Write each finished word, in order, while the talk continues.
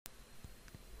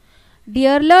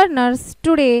Dear learners,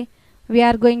 today we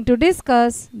are going to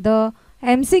discuss the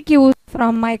MCQs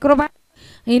from microbiology.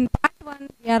 In part 1,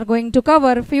 we are going to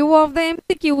cover few of the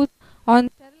MCQs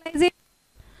on sterilization.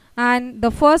 And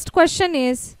the first question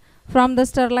is from the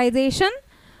sterilization.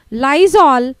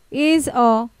 Lysol is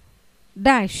a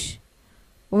dash.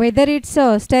 Whether it's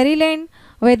a sterilant,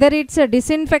 whether it's a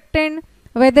disinfectant,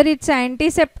 whether it's an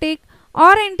antiseptic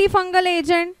or antifungal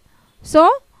agent. So,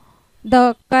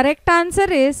 the correct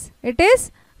answer is, it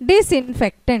is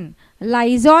disinfectant.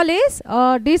 Lysol is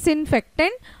a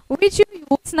disinfectant which you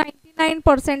use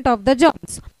 99% of the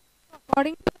germs.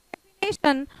 According to the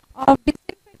definition of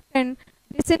disinfectant,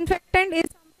 disinfectant is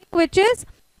something which is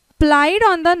applied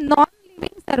on the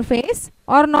non-living surface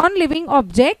or non-living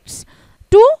objects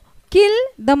to kill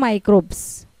the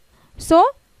microbes. So,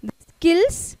 this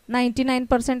kills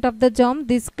 99% of the germ.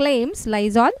 This claims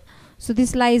Lysol. So,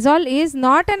 this Lysol is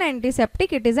not an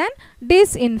antiseptic, it is an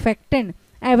disinfectant.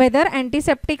 Whether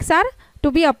antiseptics are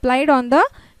to be applied on the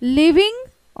living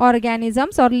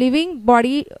organisms or living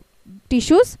body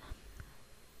tissues,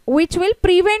 which will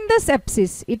prevent the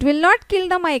sepsis. It will not kill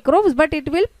the microbes, but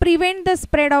it will prevent the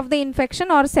spread of the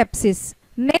infection or sepsis.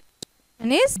 Next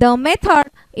is the method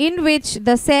in which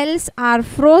the cells are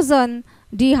frozen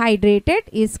dehydrated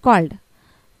is called.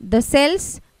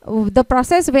 The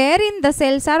process wherein the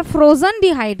cells are frozen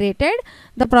dehydrated,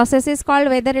 the process is called,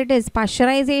 whether it is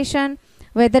pasteurization,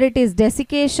 whether it is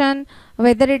desiccation,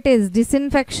 whether it is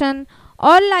disinfection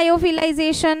or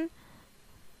lyophilization.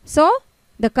 So,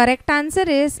 the correct answer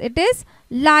is, it is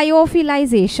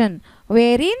lyophilization,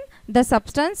 wherein the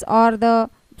substance or the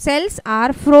cells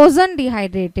are frozen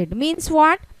dehydrated. Means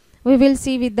what? We will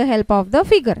see with the help of the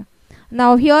figure.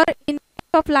 Now, here in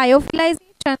case of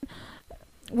lyophilization,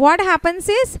 what happens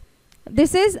is,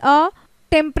 this is the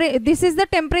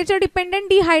temperature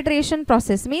dependent dehydration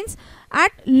process. Means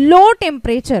at low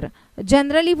temperature,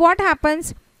 generally what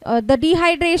happens, the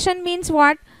dehydration means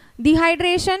what?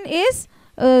 Dehydration is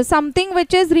something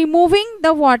which is removing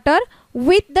the water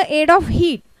with the aid of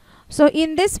heat. So,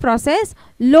 in this process,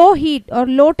 low heat or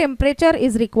low temperature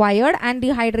is required and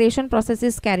dehydration process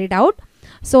is carried out.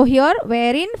 So, here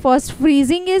wherein first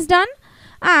freezing is done,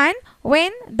 and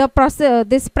when the process,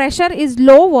 this pressure is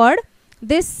lowered,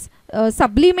 this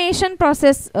sublimation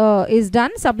process is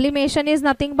done. Sublimation is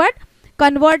nothing but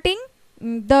converting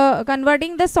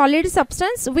the solid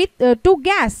substance with to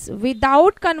gas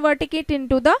without converting it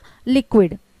into the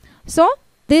liquid. So,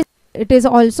 it is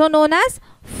also known as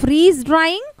freeze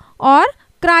drying or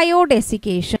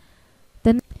cryodesiccation.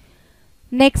 The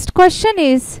next question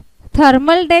is,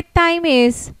 thermal death time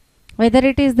is whether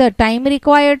it is the time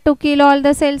required to kill all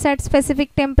the cells at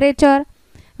specific temperature,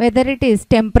 whether it is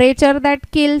temperature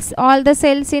that kills all the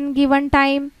cells in given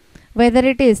time, whether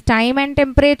it is time and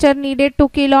temperature needed to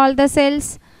kill all the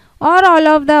cells, or all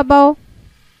of the above.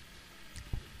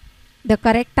 The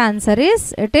correct answer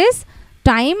is, it is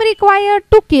time required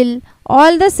to kill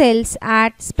all the cells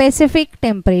at specific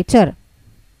temperature.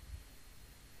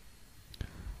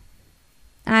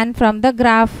 And from the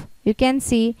graph you can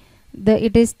see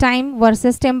it is time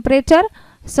versus temperature.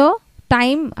 So,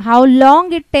 time, how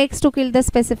long it takes to kill the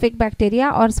specific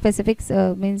bacteria or specific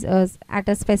means at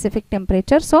a specific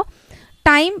temperature. So,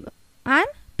 time and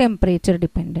temperature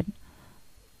dependent.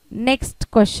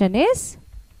 Next question is,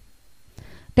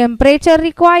 temperature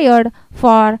required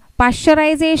for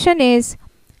pasteurization is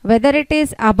whether it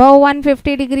is above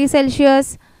 150 degrees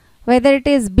Celsius, whether it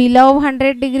is below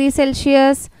 100 degrees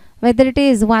Celsius, whether it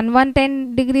is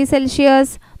 110 degrees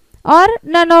Celsius, or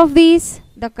none of these.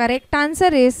 The correct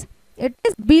answer is, it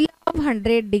is below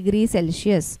 100 degrees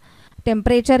Celsius.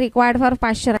 Temperature required for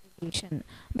pasteurization,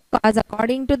 because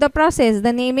according to the process,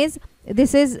 the name is,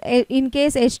 this is in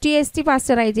case HTST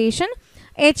pasteurization.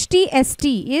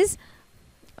 HTST is,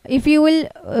 if you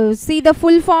will see the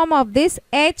full form of this,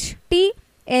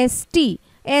 HTST.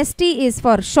 ST is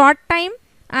for short time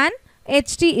and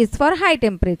HT is for high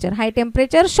temperature. High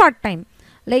temperature, short time.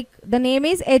 Like the name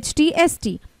is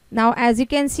HTST. Now, as you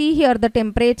can see here, the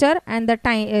temperature and the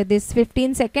time, this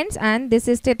 15 seconds, and this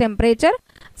is the temperature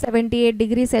 78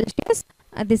 degrees Celsius.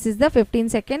 This is the 15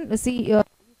 second. See, you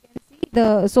can see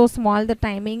the so small the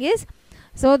timing is.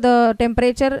 So, the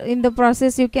temperature in the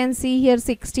process you can see here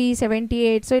 60,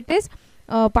 78. So, it is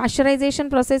pasteurization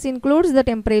process includes the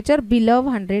temperature below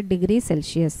 100 degrees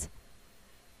Celsius.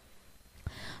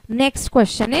 Next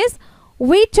question is,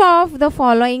 which of the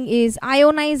following is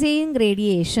ionizing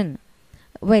radiation?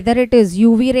 Whether it is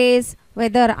UV rays,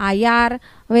 whether IR,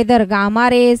 whether gamma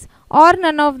rays, or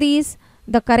none of these.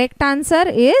 The correct answer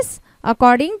is,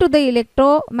 according to the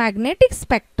electromagnetic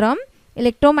spectrum,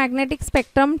 electromagnetic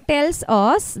spectrum tells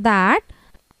us that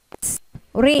it's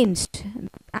ranged.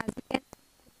 As you can see,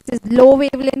 this is low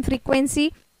wavelength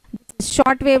frequency, this is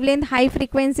short wavelength high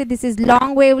frequency, this is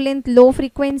long wavelength low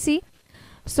frequency.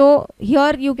 So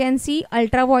here you can see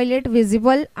ultraviolet,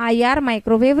 visible, IR,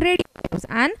 microwave, radio waves,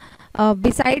 and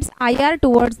besides IR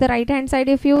towards the right hand side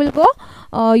if you will go,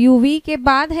 UV के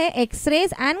बाद है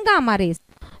X-rays and gamma rays.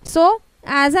 So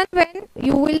as and when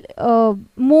you will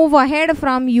move ahead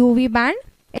from UV band,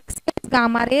 X-rays,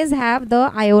 gamma rays have the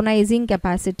ionizing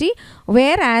capacity,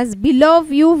 whereas below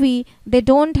UV they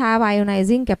don't have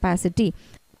ionizing capacity.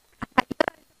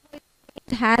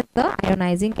 It has the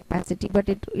ionizing capacity, but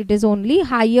it is only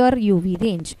higher UV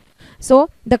range. So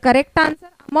the correct answer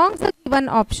amongst the given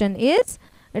option is,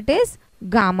 it is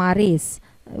gamma rays.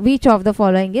 Which of the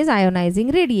following is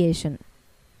ionizing radiation?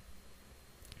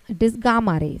 It is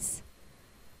gamma rays.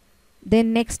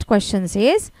 Then next question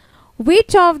says,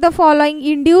 which of the following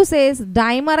induces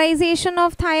dimerization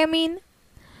of thiamine?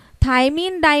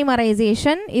 Thiamine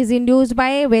dimerization is induced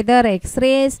by whether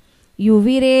X-rays,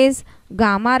 UV rays,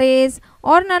 gamma rays,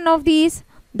 or none of these.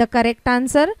 The correct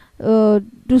answer,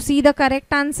 to see the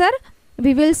correct answer,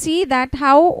 we will see that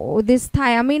how this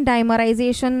thiamine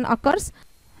dimerization occurs.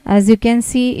 As you can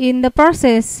see in the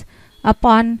process,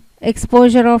 upon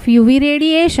exposure of UV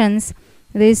radiations,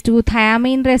 these two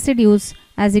thiamine residues,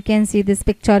 as you can see this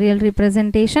pictorial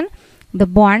representation, the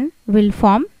bond will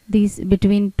form these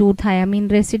between two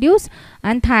thiamine residues,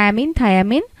 and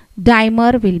thiamine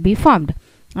dimer will be formed,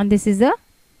 and this is a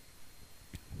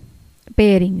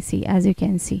pairing. See, as you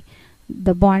can see,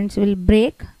 the bonds will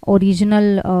break,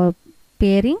 original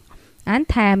pairing, and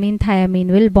thiamine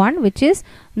will bond, which is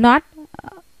not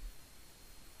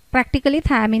practically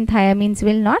thiamines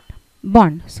will not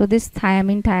bond. So this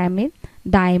thiamine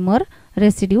dimer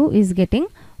residue is getting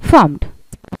formed.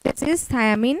 This is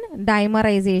thiamine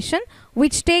dimerization,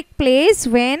 which take place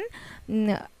when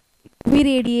UV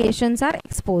radiations are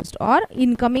exposed, or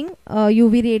incoming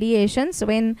UV radiations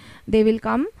when they will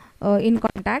come in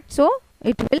contact, so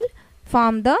it will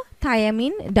form the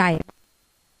thiamine dimer.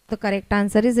 The correct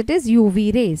answer is, it is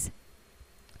UV rays.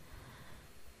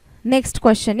 Next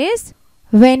question is,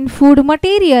 when food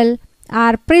material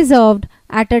are preserved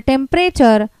at a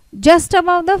temperature just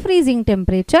above the freezing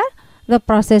temperature, the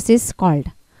process is called.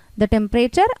 The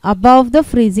temperature above the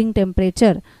freezing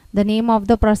temperature, the name of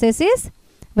the process is,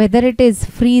 whether it is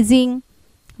freezing,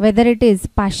 whether it is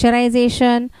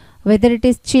pasteurization, whether it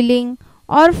is chilling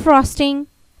or frosting.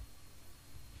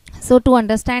 So to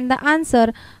understand the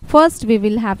answer, first we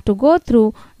will have to go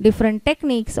through different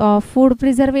techniques of food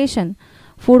preservation.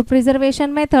 Food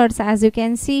preservation methods, as you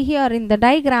can see here in the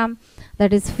diagram,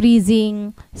 that is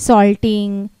freezing,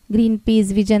 salting. Green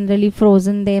peas we generally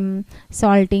frozen them,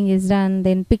 salting is done,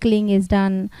 then pickling is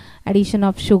done, addition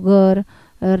of sugar,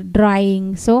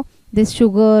 drying. So this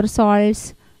sugar,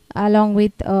 salts along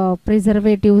with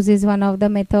preservatives is one of the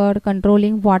method.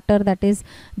 Controlling water, that is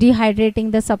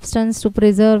dehydrating the substance to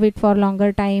preserve it for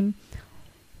longer time.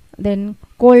 Then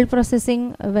cold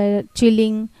processing,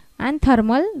 chilling, and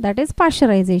thermal, that is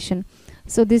pasteurization.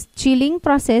 So this chilling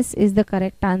process is the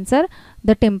correct answer,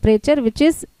 the temperature which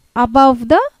is above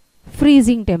the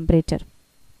freezing temperature.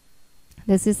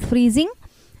 This is freezing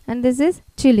and this is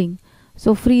chilling.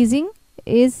 So freezing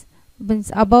is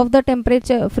means above the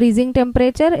temperature, freezing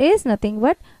temperature is nothing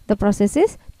but the process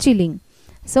is chilling.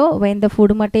 So when the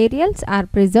food materials are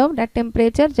preserved at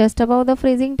temperature just above the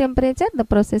freezing temperature, the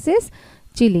process is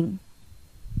chilling.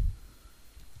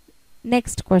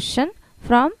 Next question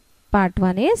from part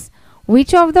 1 is,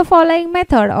 which of the following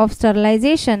method of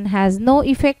sterilization has no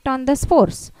effect on the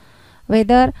spores?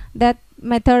 Whether that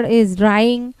method is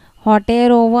drying, hot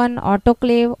air oven,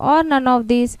 autoclave, or none of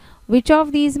these. Which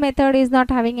of these method is not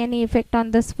having any effect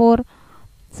on the spore?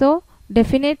 So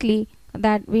definitely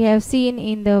that we have seen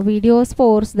in the video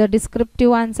spores, the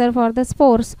descriptive answer for the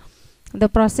spores, the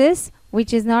process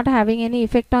which is not having any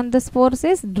effect on the spores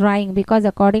is drying, because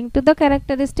according to the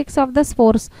characteristics of the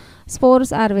spores,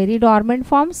 spores are very dormant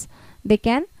forms. They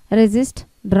can resist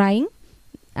drying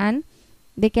and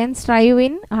they can strive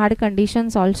in hard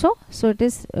conditions also. So it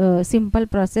is simple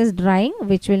process drying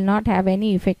which will not have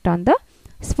any effect on the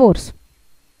spores.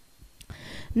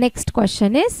 Next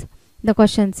question is, the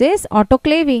question says,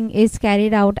 autoclaving is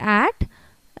carried out at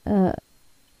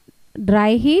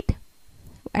dry heat,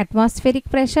 atmospheric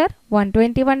pressure,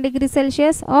 121 degrees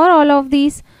Celsius, or all of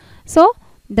these. So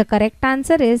the correct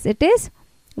answer is, it is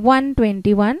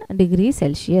 121 degrees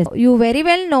Celsius. You very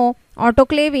well know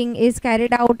autoclaving is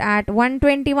carried out at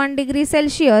 121 degrees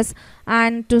Celsius,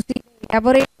 and to see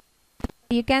elaborate,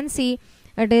 you can see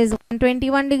It is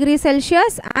 121 degrees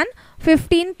Celsius and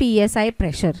 15 psi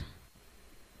pressure.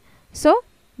 So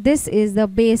this is the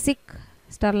basic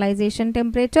sterilization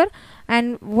temperature,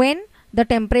 and when the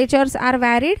temperatures are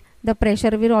varied, the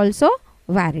pressure will also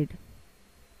varied.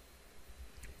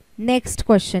 Next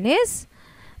question is,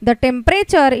 the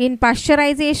temperature in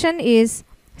pasteurization is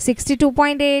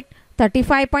 62.8,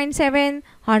 35.7,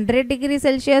 100 degrees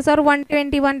Celsius or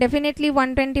 121. Definitely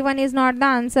 121 is not the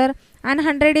answer, and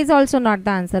 100 is also not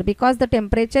the answer, because the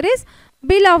temperature is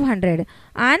below 100.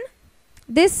 And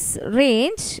this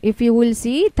range, if you will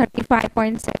see,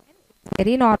 35.7 is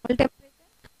very normal temperature.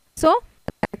 So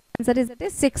the answer is, it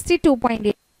is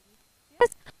 62.8.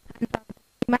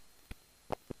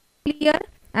 Clear,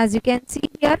 as you can see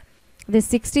here, this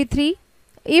 63.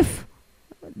 If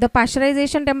the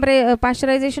pasteurization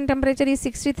temperature is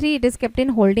 63, it is kept in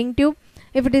holding tube.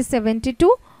 If it is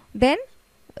 72, then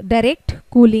direct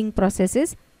cooling process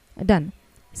is done.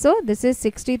 So this is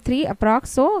 63 approx.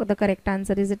 So the correct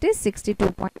answer is, it is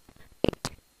 62.8.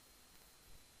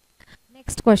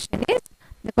 Next question is,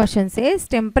 the question says,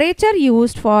 temperature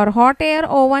used for hot air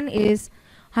oven is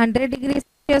 100 degrees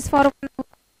Celsius for 1 hour,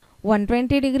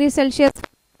 120 degrees Celsius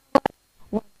for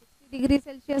 1 hour, 160 degrees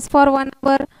Celsius for 1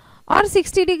 hour, or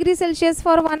 60 degrees Celsius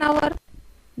for 1 hour.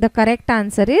 The correct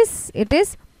answer is, it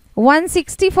is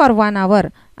 160 for 1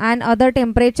 hour. And other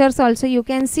temperatures also you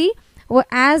can see,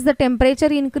 as the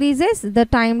temperature increases, the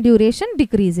time duration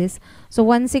decreases. So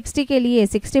 160 के लिए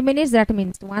 60 minutes, that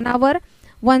means 1 hour.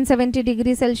 170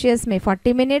 degrees Celsius may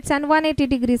 40 minutes, and 180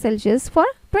 degrees Celsius for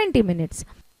 20 minutes.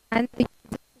 And the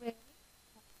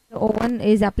oven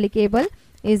is applicable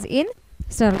is in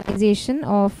sterilization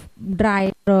of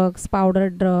dry drugs,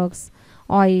 powdered drugs,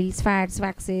 oils, fats,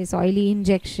 waxes, oily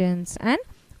injections, and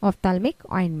ophthalmic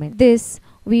ointment. This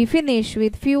we finish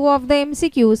with few of the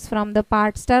MCQs from the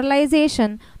part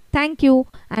sterilization. Thank you,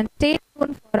 and stay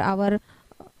tuned for our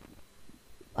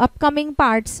upcoming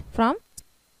parts from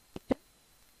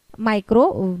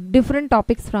different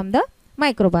topics from the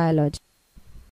microbiology.